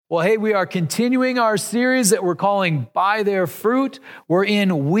Well, hey, we are continuing our series that we're calling By Their Fruit. We're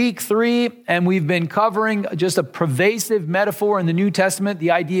in week 3, and we've been covering just a pervasive metaphor in the New Testament,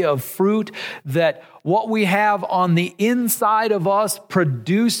 the idea of fruit, that what we have on the inside of us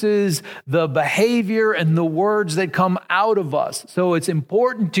produces the behavior and the words that come out of us. So it's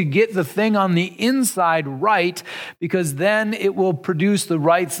important to get the thing on the inside right, because then it will produce the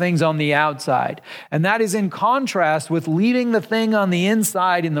right things on the outside. And that is in contrast with leaving the thing on the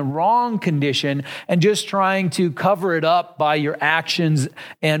inside in the wrong condition and just trying to cover it up by your actions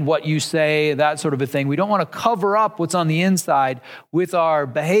and what you say, that sort of a thing. We don't want to cover up what's on the inside with our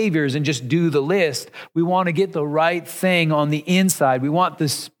behaviors and just do the list. We want to get the right thing on the inside. We want the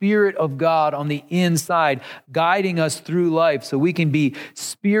Spirit of God on the inside guiding us through life so we can be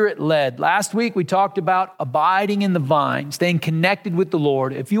Spirit-led. Last week we talked about abiding in the vine, staying connected with the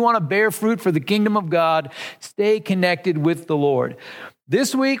Lord. If you want to bear fruit for the kingdom of God, stay connected with the Lord.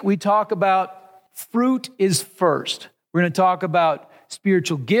 This week we talk about fruit is first. We're going to talk about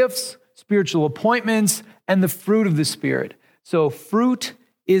spiritual gifts, spiritual appointments, and the fruit of the Spirit. So fruit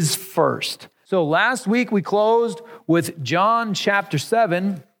is first. So last week we closed with John chapter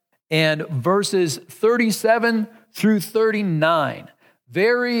 7 and verses 37 through 39.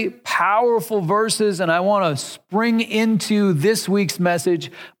 Very powerful verses, and I want to spring into this week's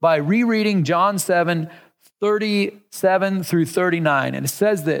message by rereading John 7, 37 through 39. And it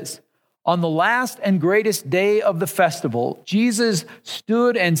says this: On the last and greatest day of the festival, Jesus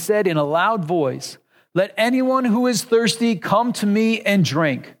stood and said in a loud voice, "Let anyone who is thirsty come to me and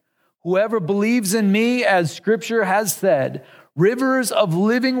drink. Whoever believes in me, as Scripture has said, rivers of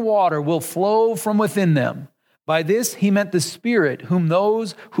living water will flow from within them." By this he meant the Spirit, whom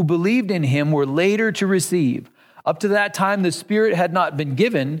those who believed in him were later to receive. Up to that time, the Spirit had not been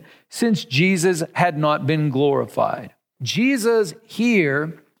given, since Jesus had not been glorified. Jesus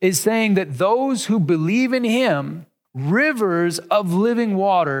here is saying that those who believe in him, rivers of living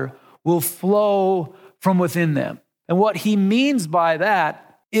water will flow from within them. And what he means by that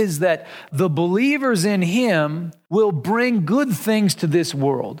is that the believers in him will bring good things to this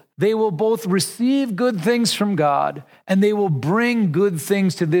world. They will both receive good things from God, and they will bring good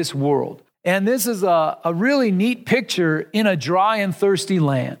things to this world. And this is a really neat picture in a dry and thirsty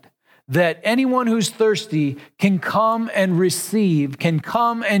land, that anyone who's thirsty can come and receive, can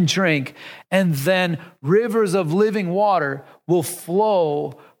come and drink, and then rivers of living water will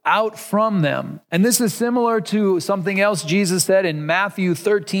flow out from them. And this is similar to something else Jesus said in Matthew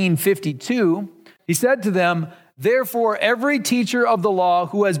 13:52. He said to them, "Therefore, every teacher of the law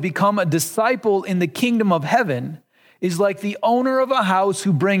who has become a disciple in the kingdom of heaven is like the owner of a house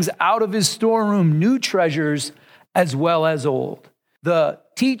who brings out of his storeroom new treasures as well as old." The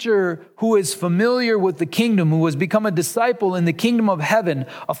teacher who is familiar with the kingdom, who has become a disciple in the kingdom of heaven,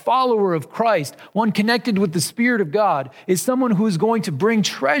 a follower of Christ, one connected with the Spirit of God, is someone who is going to bring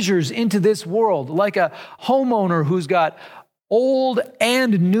treasures into this world, like a homeowner who's got old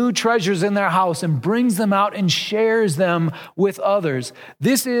and new treasures in their house and brings them out and shares them with others.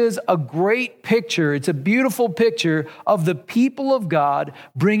 This is a great picture. It's a beautiful picture of the people of God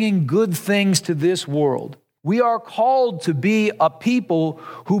bringing good things to this world. We are called to be a people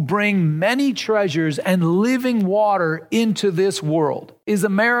who bring many treasures and living water into this world. Is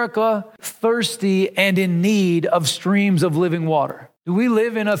America thirsty and in need of streams of living water? Do we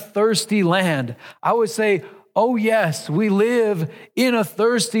live in a thirsty land? I would say, oh yes, we live in a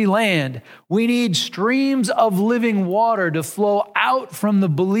thirsty land. We need streams of living water to flow out from the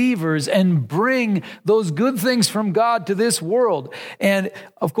believers and bring those good things from God to this world. And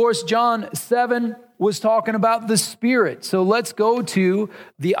of course, John 7 was talking about the Spirit. So let's go to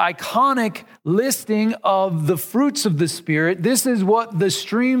the iconic listing of the fruits of the Spirit. This is what the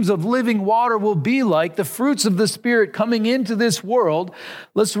streams of living water will be like, the fruits of the Spirit coming into this world.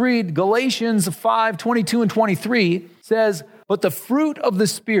 Let's read Galatians 5:22 and 23. It says, "But the fruit of the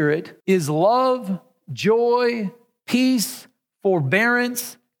Spirit is love, joy, peace,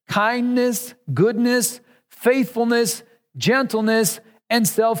 forbearance, kindness, goodness, faithfulness, gentleness, and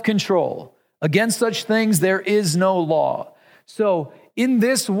self-control. Against such things there is no law." So in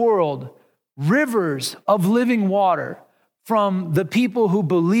this world, rivers of living water from the people who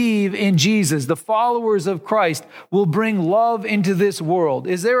believe in Jesus, the followers of Christ, will bring love into this world.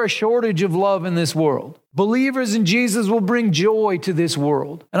 Is there a shortage of love in this world? Believers in Jesus will bring joy to this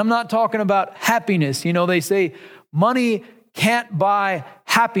world. And I'm not talking about happiness. You know, they say money can't buy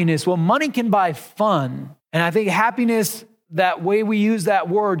happiness. Well, money can buy fun. And I think happiness, that way we use that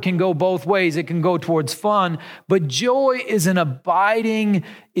word, can go both ways. It can go towards fun, but joy is an abiding,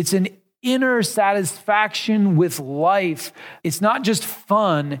 it's an inner satisfaction with life. It's not just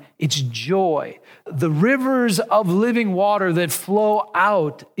fun, it's joy. The rivers of living water that flow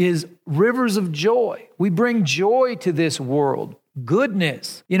out is rivers of joy. We bring joy to this world.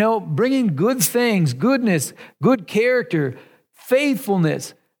 Goodness, bringing good things, goodness, good character,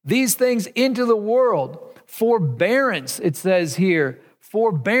 faithfulness, these things into the world. Forbearance, it says here.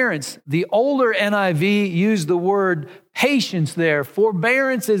 Forbearance. The older NIV used the word patience there.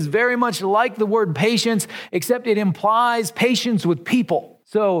 Forbearance is very much like the word patience, except it implies patience with people.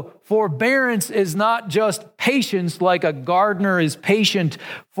 So forbearance is not just patience like a gardener is patient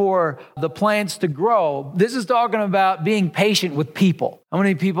for the plants to grow. This is talking about being patient with people. How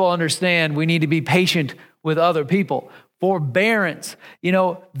many people understand we need to be patient with other people? Forbearance.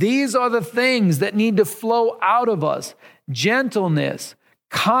 These are the things that need to flow out of us. Gentleness,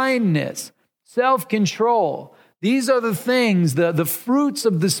 kindness, self-control. These are the things, the fruits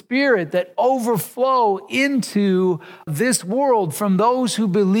of the Spirit that overflow into this world from those who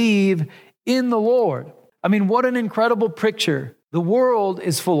believe in the Lord. I mean, what an incredible picture. The world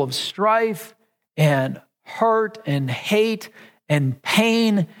is full of strife and hurt and hate and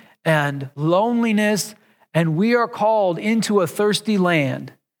pain and loneliness, and we are called into a thirsty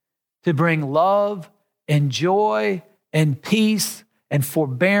land to bring love and joy and peace and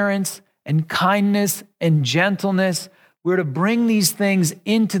forbearance and kindness and gentleness. We're to bring these things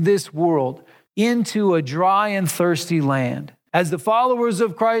into this world, into a dry and thirsty land. As the followers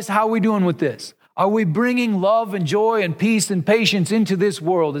of Christ, how are we doing with this? Are we bringing love and joy and peace and patience into this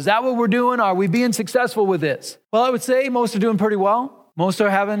world? Is that what we're doing? Are we being successful with this? Well, I would say most are doing pretty well. Most are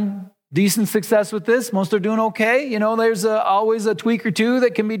having decent success with this. Most are doing okay. There's always a tweak or two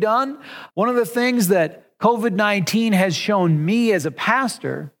that can be done. One of the things that COVID-19 has shown me as a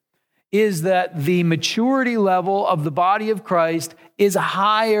pastor is that the maturity level of the body of Christ is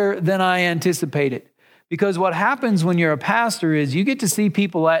higher than I anticipated. Because what happens when you're a pastor is you get to see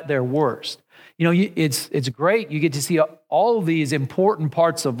people at their worst. It's great. You get to see all of these important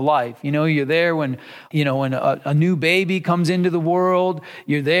parts of life. You're there when a new baby comes into the world.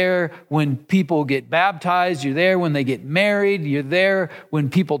 You're there when people get baptized. You're there when they get married. You're there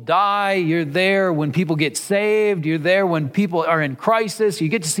when people die. You're there when people get saved. You're there when people are in crisis. You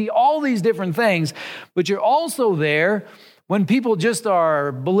get to see all these different things, but you're also there when people just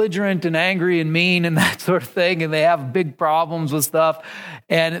are belligerent and angry and mean and that sort of thing, and they have big problems with stuff.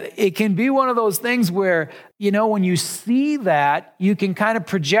 And it can be one of those things where, when you see that, you can kind of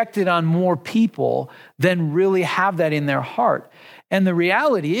project it on more people than really have that in their heart. And the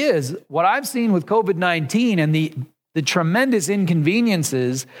reality is, what I've seen with COVID-19 and the tremendous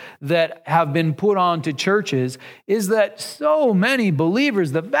inconveniences that have been put onto churches is that so many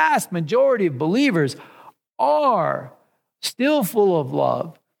believers, the vast majority of believers, are still full of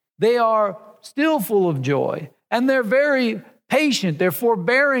love. They are still full of joy. And they're very patient. They're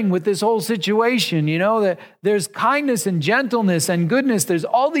forbearing with this whole situation. That there's kindness and gentleness and goodness. There's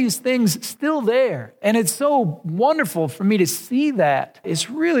all these things still there. And it's so wonderful for me to see that.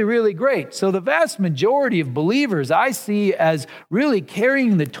 It's really, really great. So the vast majority of believers I see as really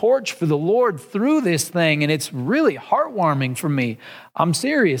carrying the torch for the Lord through this thing. And it's really heartwarming for me. I'm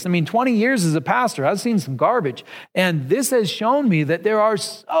serious. 20 years as a pastor, I've seen some garbage. And this has shown me that there are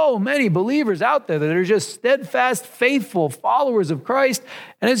so many believers out there that are just steadfast, faithful followers of Christ.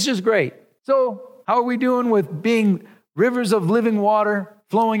 And it's just great. So how are we doing with being rivers of living water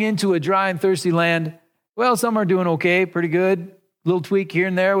flowing into a dry and thirsty land? Well, some are doing okay, pretty good. A little tweak here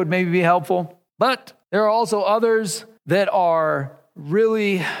and there would maybe be helpful. But there are also others that are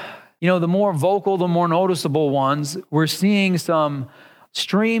really, the more vocal, the more noticeable ones. We're seeing some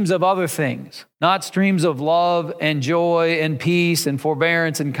streams of other things, not streams of love and joy and peace and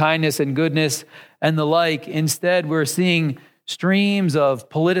forbearance and kindness and goodness and the like. Instead, we're seeing streams of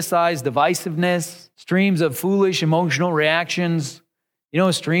politicized divisiveness, streams of foolish emotional reactions,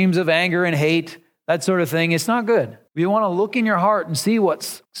 streams of anger and hate, that sort of thing. It's not good. You want to look in your heart and see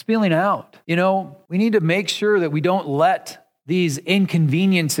what's spilling out. We need to make sure that we don't let these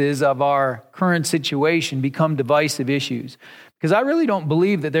inconveniences of our current situation become divisive issues. Because I really don't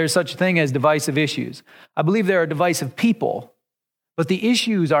believe that there's such a thing as divisive issues. I believe there are divisive people, but the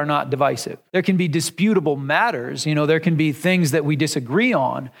issues are not divisive. There can be disputable matters. There can be things that we disagree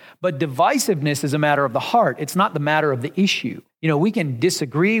on, but divisiveness is a matter of the heart. It's not the matter of the issue. We can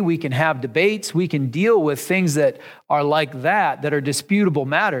disagree, we can have debates, we can deal with things that are like that are disputable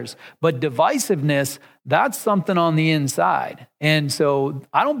matters. But divisiveness, that's something on the inside. And so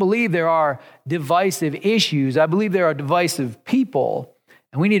I don't believe there are divisive issues. I believe there are divisive people,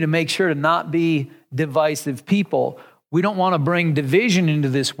 and we need to make sure to not be divisive people. We don't want to bring division into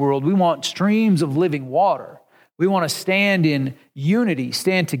this world. We want streams of living water. We want to stand in unity,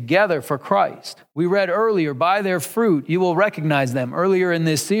 stand together for Christ. We read earlier, by their fruit, you will recognize them, earlier in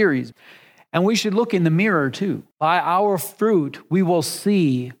this series. And we should look in the mirror too. By our fruit, we will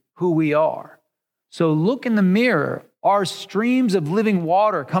see who we are. So look in the mirror. Are streams of living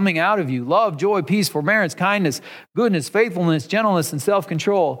water coming out of you? Love, joy, peace, forbearance, kindness, goodness, faithfulness, gentleness, and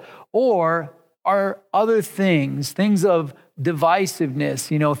self-control. Or are other things of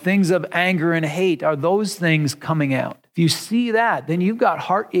divisiveness, things of anger and hate, are those things coming out? If you see that, then you've got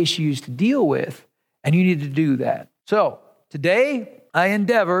heart issues to deal with, and you need to do that. So today, I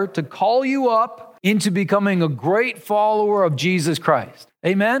endeavor to call you up into becoming a great follower of Jesus Christ.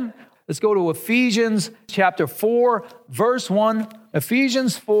 Amen? Let's go to Ephesians chapter 4, verse 1.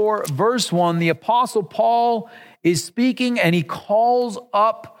 Ephesians 4, verse 1. The Apostle Paul is speaking, and he calls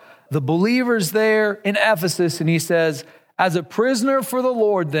up the believers there in Ephesus, and he says, as a prisoner for the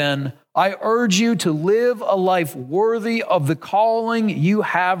Lord, then, I urge you to live a life worthy of the calling you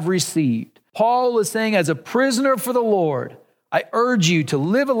have received. Paul is saying, as a prisoner for the Lord, I urge you to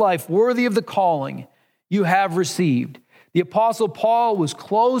live a life worthy of the calling you have received. The Apostle Paul was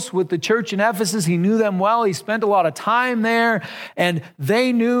close with the church in Ephesus. He knew them well. He spent a lot of time there, and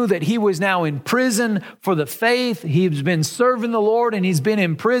they knew that he was now in prison for the faith. He's been serving the Lord, and he's been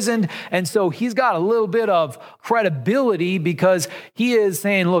imprisoned. And so he's got a little bit of credibility because he is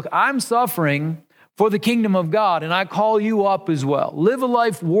saying, look, I'm suffering for the kingdom of God, and I call you up as well. Live a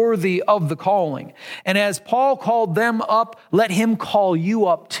life worthy of the calling. And as Paul called them up, let him call you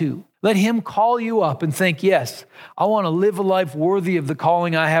up too. Let him call you up and think, yes, I want to live a life worthy of the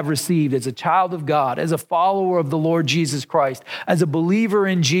calling I have received as a child of God, as a follower of the Lord Jesus Christ, as a believer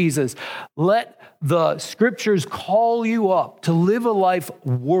in Jesus. Let the scriptures call you up to live a life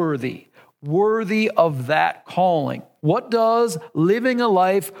worthy of that calling. What does living a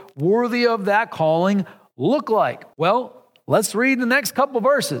life worthy of that calling look like? Well, let's read the next couple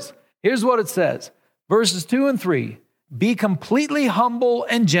verses. Here's what it says. Verses 2 and 3. Be completely humble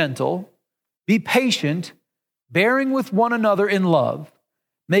and gentle. Be patient, bearing with one another in love.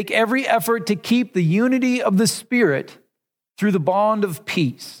 Make every effort to keep the unity of the Spirit through the bond of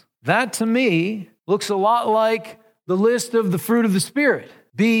peace. That to me looks a lot like the list of the fruit of the Spirit.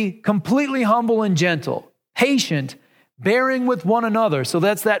 Be completely humble and gentle, patient, bearing with one another. So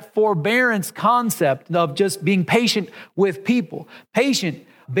that's that forbearance concept of just being patient with people. Patient,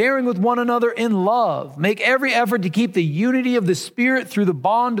 bearing with one another in love. Make every effort to keep the unity of the Spirit through the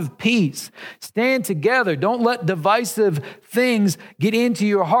bond of peace. Stand together. Don't let divisive things get into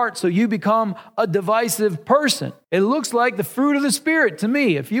your heart so you become a divisive person. It looks like the fruit of the Spirit to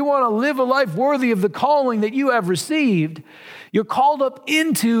me. If you want to live a life worthy of the calling that you have received, you're called up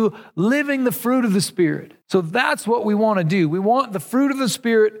into living the fruit of the Spirit. So that's what we want to do. We want the fruit of the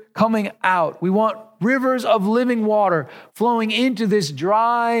Spirit coming out. We want rivers of living water flowing into this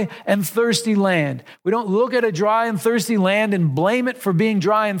dry and thirsty land. We don't look at a dry and thirsty land and blame it for being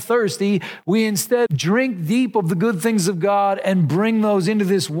dry and thirsty. We instead drink deep of the good things of God and bring those into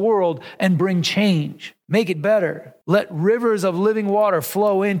this world and bring change. Make it better. Let rivers of living water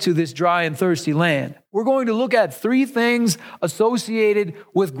flow into this dry and thirsty land. We're going to look at 3 things associated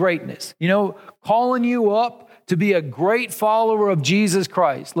with greatness. Calling you up to be a great follower of Jesus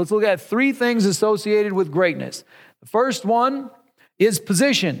Christ. Let's look at 3 things associated with greatness. The first one is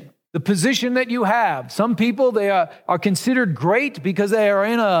position. The position that you have. Some people, they are considered great because they are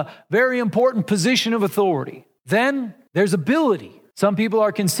in a very important position of authority. Then there's ability. Some people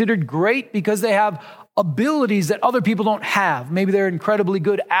are considered great because they have abilities that other people don't have. Maybe they're incredibly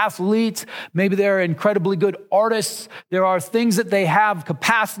good athletes. Maybe they're incredibly good artists. There are things that they have,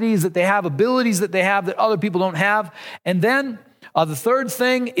 capacities that they have, abilities that they have that other people don't have. And then the third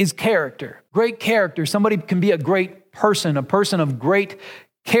thing is character. Great character. Somebody can be a great person, a person of great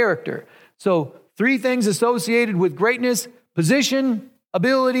character. So 3 things associated with greatness: position,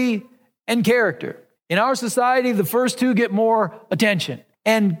 ability, and character. In our society, the first 2 get more attention.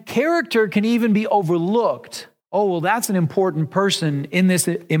 And character can even be overlooked. Oh, well, that's an important person in this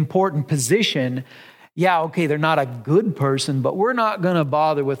important position. Yeah, okay, they're not a good person, but we're not going to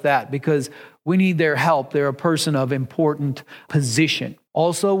bother with that because we need their help. They're a person of important position.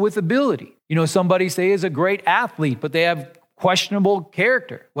 Also with ability. Somebody say is a great athlete, but they have questionable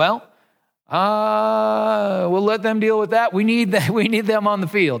character. Well, we'll let them deal with that. We need them on the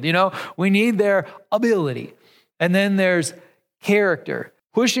field. We need their ability. And then there's character.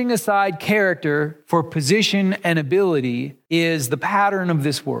 Pushing aside character for position and ability is the pattern of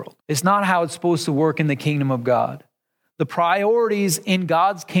this world. It's not how it's supposed to work in the kingdom of God. The priorities in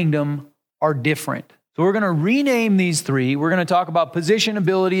God's kingdom are different. So we're going to rename these three. We're going to talk about position,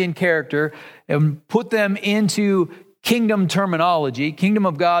 ability, and character and put them into kingdom terminology, kingdom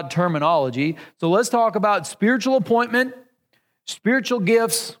of God terminology. So let's talk about spiritual appointment, spiritual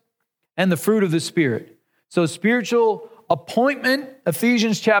gifts, and the fruit of the Spirit. So spiritual appointment,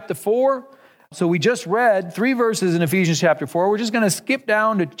 Ephesians chapter 4. So we just read 3 verses in Ephesians chapter 4. We're just going to skip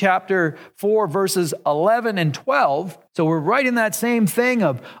down to chapter 4, verses 11 and 12. So we're right in that same thing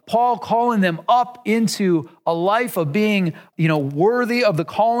of Paul calling them up into a life of being, worthy of the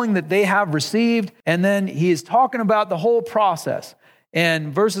calling that they have received. And then he is talking about the whole process.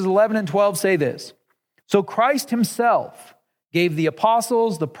 And verses 11 and 12 say this: So Christ himself gave the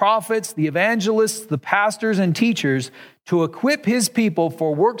apostles, the prophets, the evangelists, the pastors, and teachers to equip his people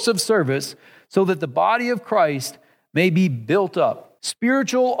for works of service, so that the body of Christ may be built up.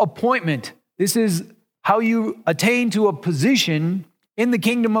 Spiritual appointment. This is how you attain to a position in the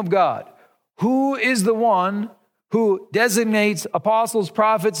kingdom of God. Who is the one who designates apostles,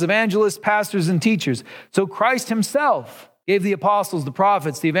 prophets, evangelists, pastors, and teachers? So Christ himself gave the apostles, the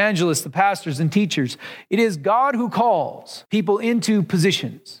prophets, the evangelists, the pastors, and teachers. It is God who calls people into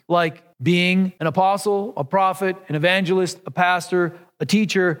positions like being an apostle, a prophet, an evangelist, a pastor, a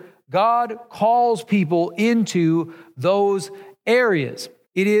teacher. God calls people into those areas.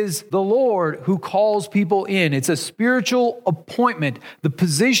 It is the Lord who calls people in. It's a spiritual appointment. The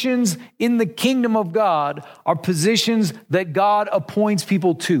positions in the kingdom of God are positions that God appoints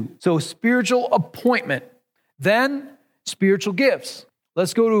people to. So spiritual appointment. Then spiritual gifts.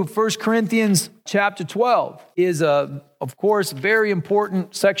 Let's go to 1 Corinthians chapter 12. Is of course, very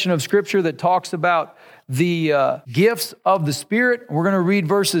important section of scripture that talks about the gifts of the Spirit. We're going to read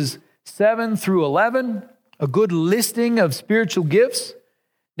verses 7 through 11, a good listing of spiritual gifts.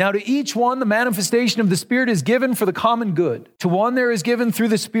 Now to each one, the manifestation of the Spirit is given for the common good. To one there is given through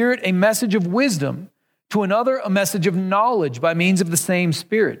the Spirit a message of wisdom, to another a message of knowledge by means of the same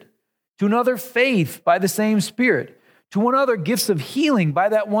Spirit, to another faith by the same Spirit, to another gifts of healing by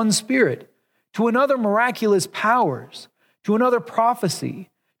that one Spirit, to another miraculous powers, to another prophecy,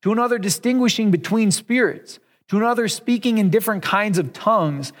 to another distinguishing between spirits, to another speaking in different kinds of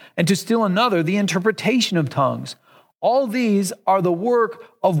tongues, and to still another the interpretation of tongues. All these are the work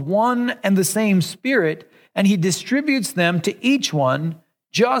of one and the same Spirit, and he distributes them to each one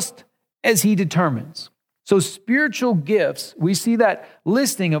just as he determines. So spiritual gifts, we see that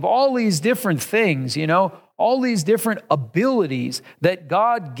listing of all these different things, all these different abilities that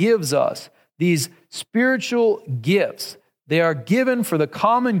God gives us, these spiritual gifts. They are given for the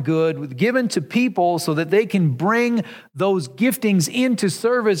common good, given to people so that they can bring those giftings into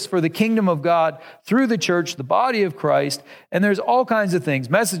service for the kingdom of God through the church, the body of Christ. And there's all kinds of things: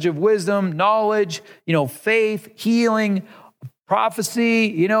 message of wisdom, knowledge, faith, healing,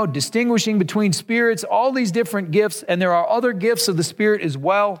 prophecy, distinguishing between spirits, all these different gifts. And there are other gifts of the Spirit as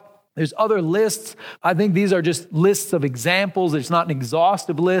well. There's other lists. I think these are just lists of examples. It's not an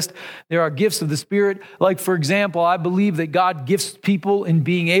exhaustive list. There are gifts of the Spirit. Like, for example, I believe that God gifts people in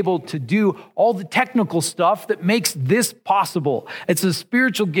being able to do all the technical stuff that makes this possible. It's a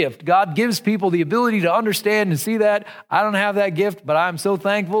spiritual gift. God gives people the ability to understand and see that. I don't have that gift, but I'm so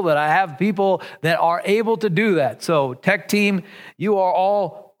thankful that I have people that are able to do that. So, tech team, you are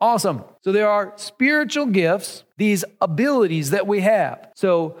all awesome. So there are spiritual gifts, these abilities that we have.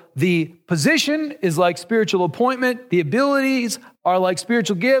 So the position is like spiritual appointment. The abilities are like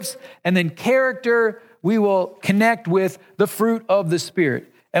spiritual gifts. And then character, we will connect with the fruit of the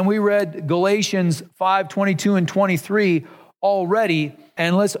Spirit. And we read Galatians 5:22 and 23 already.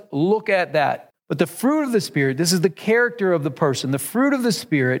 And let's look at that. But the fruit of the Spirit, this is the character of the person. The fruit of the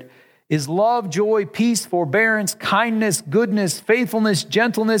Spirit is love, joy, peace, forbearance, kindness, goodness, faithfulness,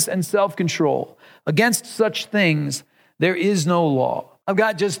 gentleness, and self-control. Against such things, there is no law. I've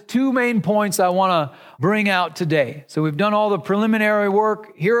got just 2 main points I want to bring out today. So we've done all the preliminary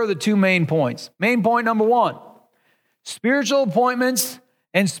work. Here are the 2 main points. Main point number 1, spiritual appointments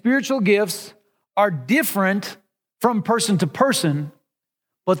and spiritual gifts are different from person to person,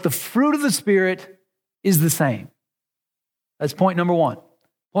 but the fruit of the Spirit is the same. That's point number 1.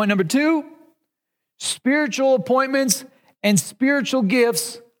 Point number 2, spiritual appointments and spiritual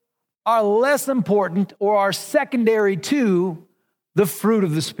gifts are less important or are secondary to the fruit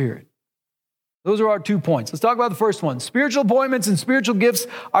of the Spirit. Those are our 2 points. Let's talk about the first one. Spiritual appointments and spiritual gifts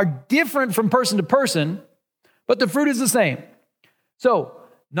are different from person to person, but the fruit is the same. So,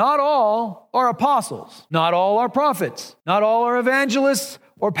 not all are apostles. Not all are prophets. Not all are evangelists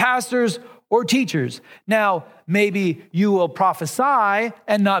or pastors or teachers. Now, maybe you will prophesy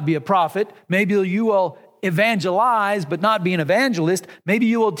and not be a prophet. Maybe you will evangelize, but not be an evangelist. Maybe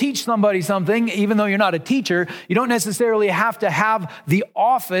you will teach somebody something, even though you're not a teacher. You don't necessarily have to have the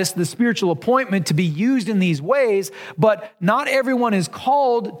office, the spiritual appointment to be used in these ways, but not everyone is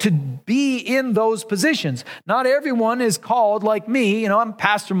called to be in those positions. Not everyone is called like me. I'm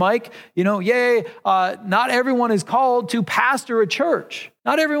Pastor Mike, yay. Not everyone is called to pastor a church.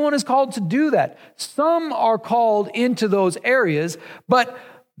 Not everyone is called to do that. Some are called into those areas, but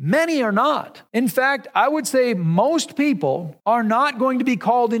many are not. In fact, I would say most people are not going to be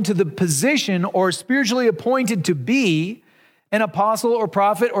called into the position or spiritually appointed to be an apostle or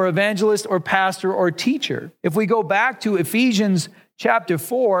prophet or evangelist or pastor or teacher. If we go back to Ephesians chapter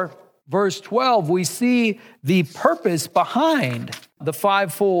 4, verse 12, we see the purpose behind the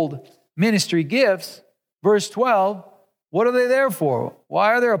fivefold ministry gifts. Verse 12, what are they there for?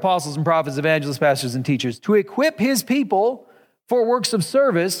 Why are there apostles and prophets, evangelists, pastors, and teachers? To equip his people for works of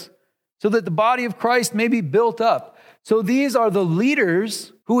service, so that the body of Christ may be built up. So these are the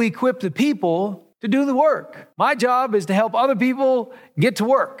leaders who equip the people to do the work. My job is to help other people get to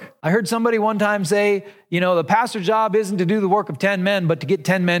work. I heard somebody one time say, the pastor's job isn't to do the work of 10 men, but to get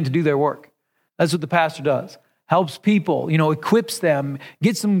 10 men to do their work. That's what the pastor does. Helps people, equips them,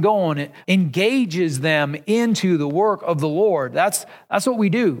 gets them going, engages them into the work of the Lord. That's what we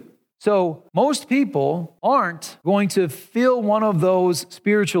do. So most people aren't going to fill one of those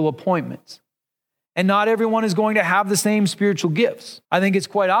spiritual appointments. And not everyone is going to have the same spiritual gifts. I think it's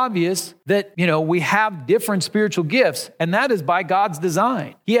quite obvious that, we have different spiritual gifts, and that is by God's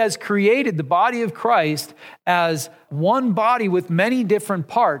design. He has created the body of Christ as one body with many different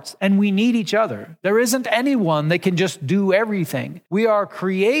parts, and we need each other. There isn't anyone that can just do everything. We are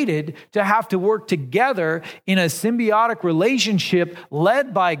created to have to work together in a symbiotic relationship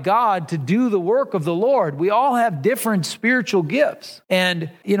led by God to do the work of the Lord. We all have different spiritual gifts, and,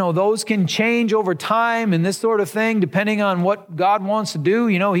 those can change over time and this sort of thing, depending on what God wants to do.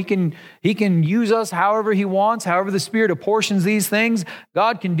 He can use us however he wants, however the Spirit apportions these things.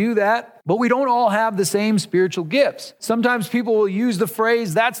 God can do that. But we don't all have the same spiritual gifts. Sometimes people will use the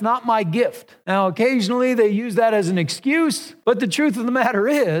phrase, that's not my gift. Now, occasionally they use that as an excuse, but the truth of the matter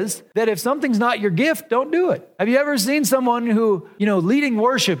is that if something's not your gift, don't do it. Have you ever seen someone who, leading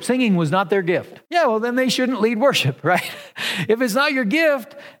worship, singing was not their gift? Yeah, well, then they shouldn't lead worship, right? If it's not your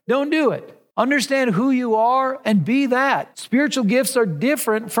gift, don't do it. Understand who you are and be that. Spiritual gifts are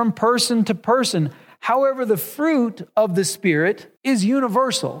different from person to person. However, the fruit of the Spirit is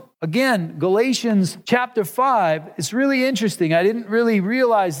universal. Again, Galatians chapter 5, it's really interesting. I didn't really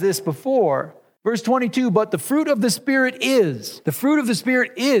realize this before. Verse 22, but the fruit of the Spirit is. The fruit of the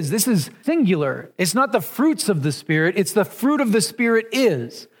Spirit is. This is singular. It's not the fruits of the Spirit. It's the fruit of the Spirit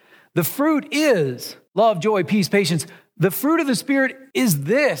is. The fruit is love, joy, peace, patience. The fruit of the Spirit is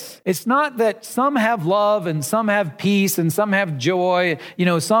this. It's not that some have love and some have peace and some have joy,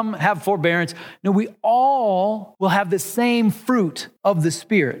 some have forbearance. No, we all will have the same fruit of the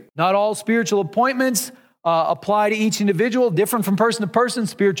Spirit. Not all spiritual appointments apply to each individual, different from person to person.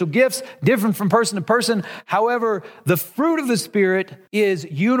 Spiritual gifts, different from person to person. However, the fruit of the Spirit is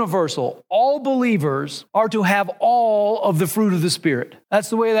universal. All believers are to have all of the fruit of the Spirit. That's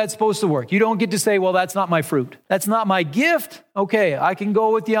the way that's supposed to work. You don't get to say, well, that's not my fruit. That's not my gift. Okay, I can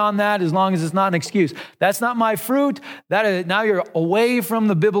go with you on that as long as it's not an excuse. That's not my fruit. Now you're away from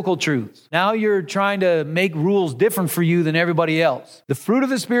the biblical truths. Now you're trying to make rules different for you than everybody else. The fruit of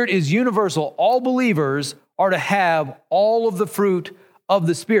the Spirit is universal. All believers are to have all of the fruit of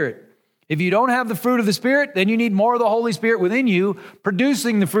the Spirit. If you don't have the fruit of the Spirit, then you need more of the Holy Spirit within you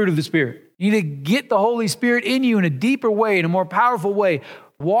producing the fruit of the Spirit. You need to get the Holy Spirit in you in a deeper way, in a more powerful way,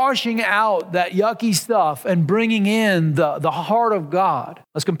 washing out that yucky stuff and bringing in the heart of God.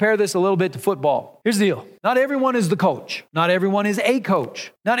 Let's compare this a little bit to football. Here's the deal. Not everyone is the coach. Not everyone is a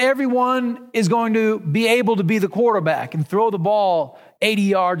coach. Not everyone is going to be able to be the quarterback and throw the ball 80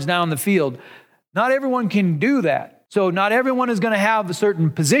 yards down the field. Not everyone can do that. So not everyone is going to have a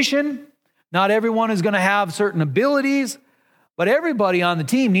certain position. Not everyone is going to have certain abilities. But everybody on the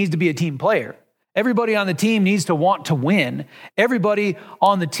team needs to be a team player. Everybody on the team needs to want to win. Everybody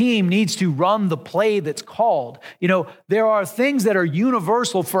on the team needs to run the play that's called. There are things that are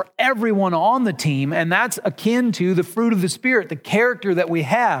universal for everyone on the team, and that's akin to the fruit of the Spirit, the character that we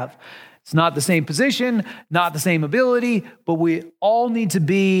have. It's not the same position, not the same ability, but we all need to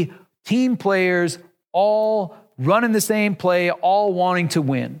be team players, all running the same play, all wanting to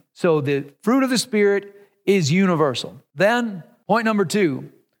win. So the fruit of the Spirit is universal. Then, point number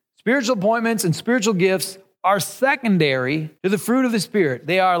 2. Spiritual appointments and spiritual gifts are secondary to the fruit of the Spirit.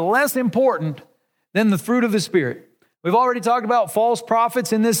 They are less important than the fruit of the Spirit. We've already talked about false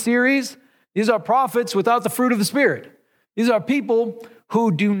prophets in this series. These are prophets without the fruit of the Spirit. These are people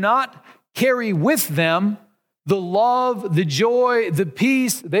who do not carry with them the love, the joy, the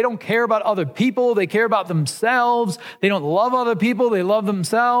peace. They don't care about other people. They care about themselves. They don't love other people. They love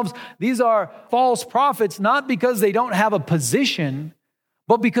themselves. These are false prophets, not because they don't have a position,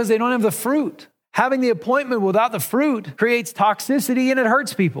 but because they don't have the fruit. Having the appointment without the fruit creates toxicity and it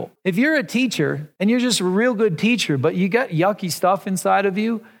hurts people. If you're a teacher and you're just a real good teacher, but you got yucky stuff inside of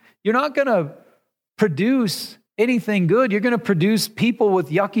you, you're not going to produce anything good. You're going to produce people with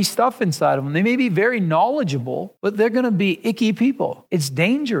yucky stuff inside of them. They may be very knowledgeable, but they're going to be icky people. It's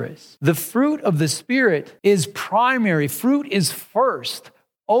dangerous. The fruit of the Spirit is primary. Fruit is first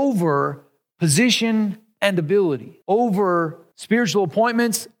over position and ability, over spiritual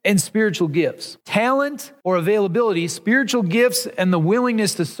appointments and spiritual gifts. Talent or availability, spiritual gifts, and the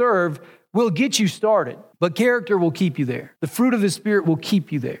willingness to serve will get you started, but character will keep you there. The fruit of the Spirit will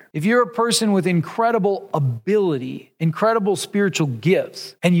keep you there. If you're a person with incredible ability, incredible spiritual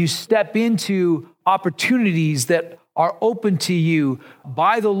gifts, and you step into opportunities that are open to you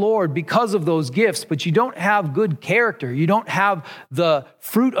by the Lord because of those gifts, but you don't have good character, you don't have the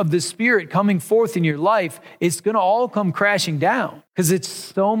fruit of the Spirit coming forth in your life, it's going to all come crashing down because it's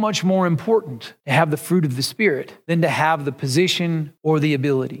so much more important to have the fruit of the Spirit than to have the position or the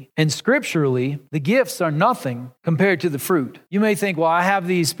ability. And scripturally, the gifts are nothing compared to the fruit. You may think, well, I have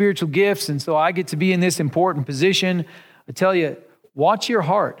these spiritual gifts, and so I get to be in this important position. I tell you, watch your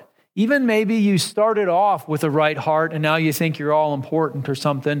heart. Even maybe you started off with a right heart and now you think you're all important or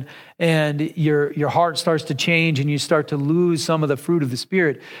something, and your heart starts to change and you start to lose some of the fruit of the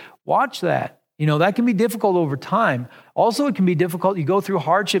Spirit. Watch that. That can be difficult over time. Also, it can be difficult. You go through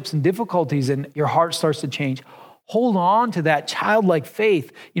hardships and difficulties and your heart starts to change. Hold on to that childlike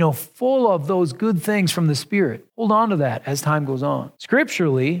faith, full of those good things from the Spirit. Hold on to that as time goes on.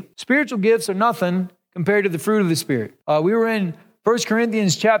 Scripturally, spiritual gifts are nothing compared to the fruit of the Spirit. We were in 1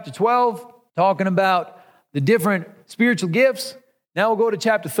 Corinthians chapter 12, talking about the different spiritual gifts. Now we'll go to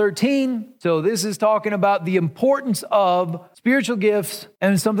chapter 13. So this is talking about the importance of spiritual gifts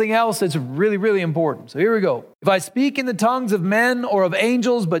and something else that's really, really important. So here we go. If I speak in the tongues of men or of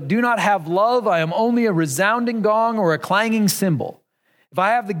angels, but do not have love, I am only a resounding gong or a clanging cymbal. If I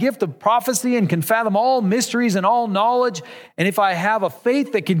have the gift of prophecy and can fathom all mysteries and all knowledge, and if I have a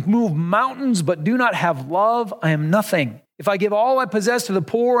faith that can move mountains, but do not have love, I am nothing. If I give all I possess to the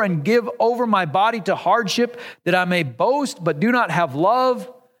poor and give over my body to hardship that I may boast but do not have love,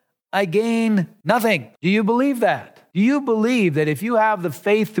 I gain nothing. Do you believe that? Do you believe that if you have the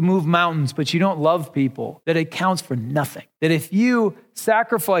faith to move mountains but you don't love people, that it counts for nothing? That if you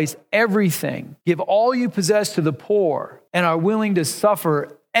sacrifice everything, give all you possess to the poor, and are willing to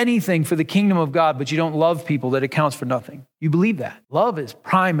suffer anything for the kingdom of God, but you don't love people, that it counts for nothing? You believe that? Love is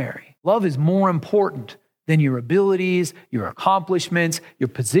primary. Love is more important than your abilities, your accomplishments, your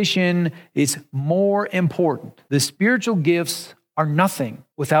position. Is more important. The spiritual gifts are nothing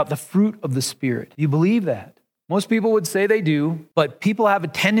without the fruit of the Spirit. Do you believe that? Most people would say they do, but people have a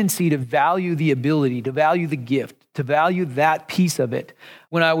tendency to value the ability, to value the gift, to value that piece of it.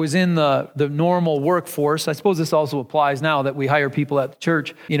 When I was in the normal workforce, I suppose this also applies now that we hire people at the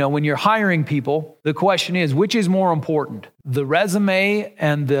church. When you're hiring people, the question is, which is more important? The resume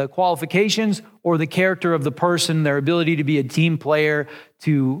and the qualifications, or the character of the person, their ability to be a team player,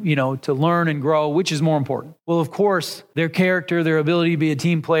 to learn and grow? Which is more important? Well, of course, their character, their ability to be a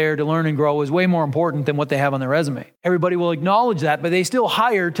team player, to learn and grow is way more important than what they have on their resume. Everybody will acknowledge that, but they still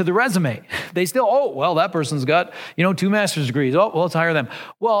hire to the resume. They still, that person's got, 2 master's degrees. Let's hire them.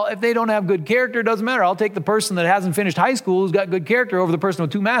 Well, if they don't have good character, it doesn't matter. I'll take the person that hasn't finished high school who's got good character over the person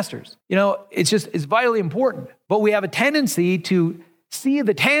with 2 masters. It's vitally important. But we have a tendency to see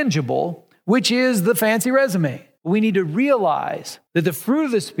the tangible, which is the fancy resume. We need to realize that the fruit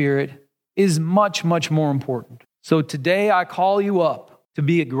of the Spirit is much, much more important. So today I call you up to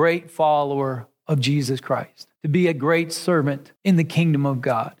be a great follower of Jesus Christ, to be a great servant in the kingdom of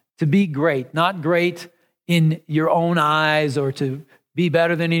God, to be great, not great in your own eyes or to be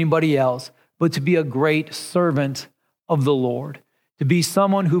better than anybody else, but to be a great servant of the Lord, to be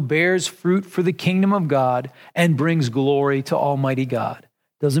someone who bears fruit for the kingdom of God and brings glory to Almighty God.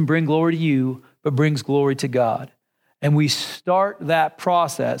 Doesn't bring glory to you, but brings glory to God. And we start that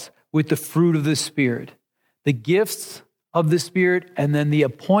process with the fruit of the Spirit. The gifts of the Spirit and then the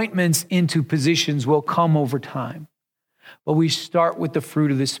appointments into positions will come over time. But we start with the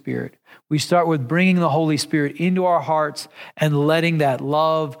fruit of the Spirit. We start with bringing the Holy Spirit into our hearts and letting that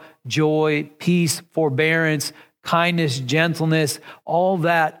love, joy, peace, forbearance, kindness, gentleness, all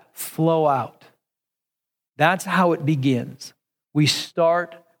that flow out. That's how it begins. We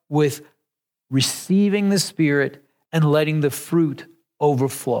start with receiving the Spirit, and letting the fruit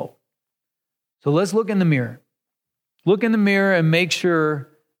overflow. So let's look in the mirror. Look in the mirror and make sure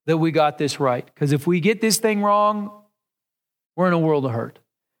that we got this right. Because if we get this thing wrong, we're in a world of hurt.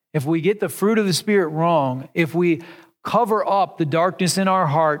 If we get the fruit of the Spirit wrong, if we cover up the darkness in our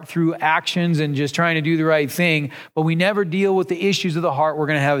heart through actions and just trying to do the right thing, but we never deal with the issues of the heart, we're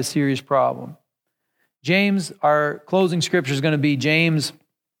going to have a serious problem. James, our closing scripture is going to be James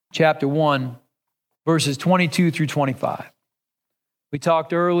chapter 1, verses 22 through 25. We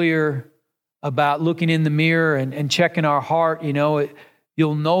talked earlier about looking in the mirror and checking our heart. You know,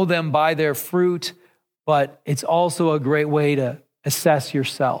 you'll know them by their fruit, but it's also a great way to assess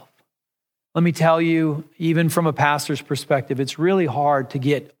yourself. Let me tell you, even from a pastor's perspective, it's really hard to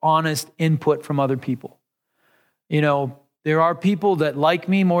get honest input from other people. You know, there are people that like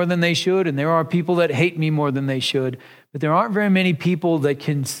me more than they should, and there are people that hate me more than they should, but there aren't very many people that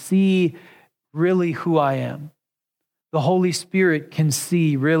can see really who I am. The Holy Spirit can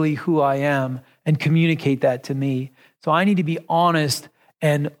see really who I am and communicate that to me. So I need to be honest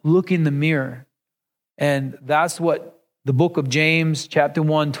and look in the mirror. And that's what the book of James, chapter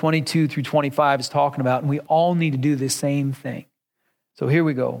 1, 22 through 25 is talking about. And we all need to do the same thing. So here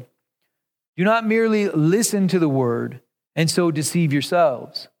we go. Do not merely listen to the word and so deceive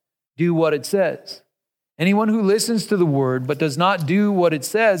yourselves. Do what it says. Anyone who listens to the word but does not do what it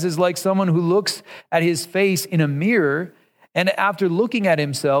says is like someone who looks at his face in a mirror and after looking at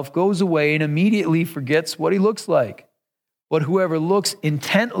himself goes away and immediately forgets what he looks like. But whoever looks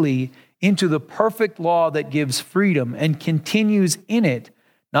intently into the perfect law that gives freedom and continues in it,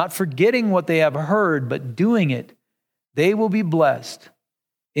 not forgetting what they have heard, but doing it, they will be blessed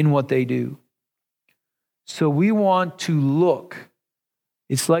in what they do. So we want to look.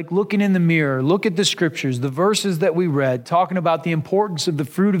 It's like looking in the mirror. Look at the scriptures, the verses that we read, talking about the importance of the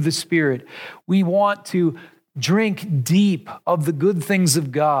fruit of the Spirit. We want to drink deep of the good things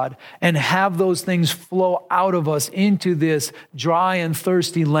of God and have those things flow out of us into this dry and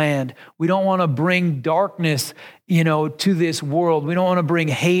thirsty land. We don't want to bring darkness, to this world. We don't want to bring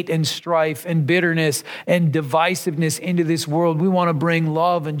hate and strife and bitterness and divisiveness into this world. We want to bring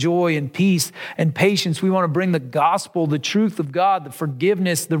love and joy and peace and patience. We want to bring the gospel, the truth of God, the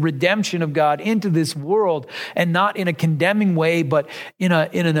forgiveness, the redemption of God into this world, and not in a condemning way, but in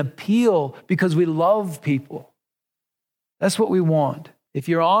an appeal because we love people. That's what we want. If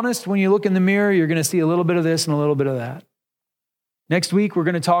you're honest, when you look in the mirror, you're going to see a little bit of this and a little bit of that. Next week, we're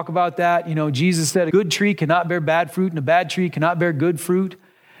going to talk about that. Jesus said a good tree cannot bear bad fruit and a bad tree cannot bear good fruit.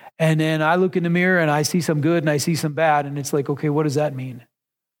 And then I look in the mirror and I see some good and I see some bad. And it's like, okay, what does that mean?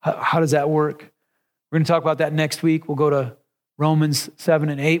 How does that work? We're going to talk about that next week. We'll go to Romans 7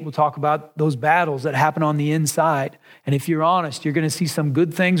 and 8. We'll talk about those battles that happen on the inside. And if you're honest, you're going to see some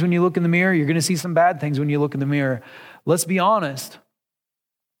good things when you look in the mirror. You're going to see some bad things when you look in the mirror. Let's be honest.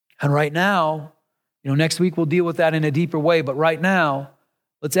 And right now, next week we'll deal with that in a deeper way. But right now,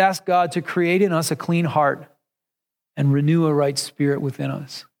 let's ask God to create in us a clean heart and renew a right spirit within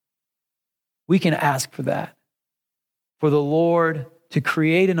us. We can ask for that. For the Lord to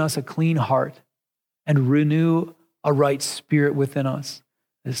create in us a clean heart and renew a right spirit within us.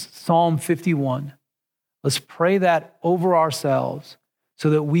 This is Psalm 51. Let's pray that over ourselves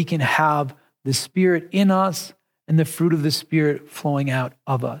so that we can have the Spirit in us and the fruit of the Spirit flowing out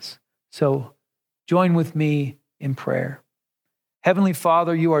of us. So join with me in prayer. Heavenly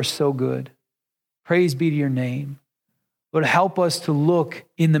Father, you are so good. Praise be to your name. Lord, help us to look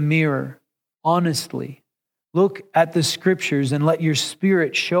in the mirror honestly. Look at the scriptures and let your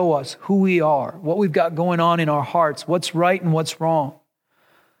Spirit show us who we are, what we've got going on in our hearts, what's right and what's wrong.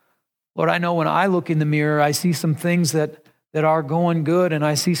 Lord, I know when I look in the mirror, I see some things that are going good and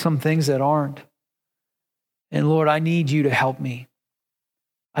I see some things that aren't. And Lord, I need you to help me.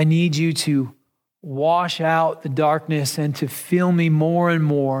 I need you to wash out the darkness and to fill me more and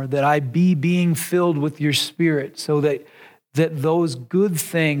more, that I be being filled with your Spirit so that those good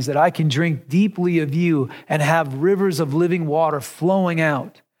things, that I can drink deeply of you and have rivers of living water flowing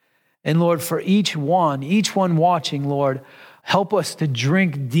out. And Lord, for each one watching, Lord, help us to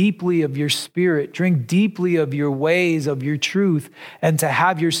drink deeply of your Spirit, drink deeply of your ways, of your truth, and to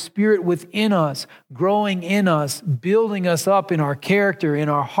have your Spirit within us, growing in us, building us up in our character, in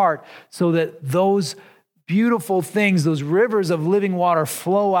our heart, so that those beautiful things, those rivers of living water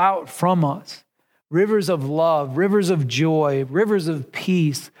flow out from us. Rivers of love, rivers of joy, rivers of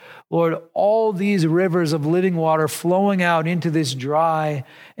peace. Lord, all these rivers of living water flowing out into this dry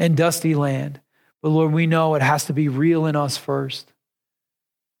and dusty land. But Lord, we know it has to be real in us first.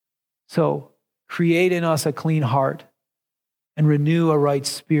 So create in us a clean heart and renew a right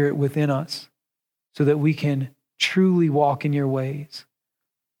spirit within us. so that we can truly walk in your ways.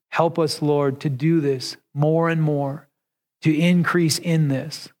 Help us, Lord, to do this more and more, to increase in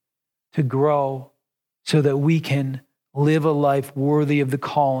this, to grow, so that we can live a life worthy of the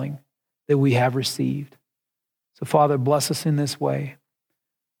calling that we have received. So, Father, bless us in this way.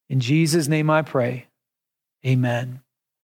 In Jesus' name I pray. Amen.